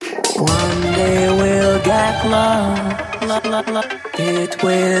One day we'll get lost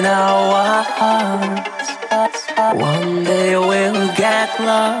between our hearts. One day we'll get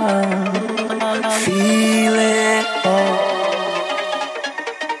lost feeling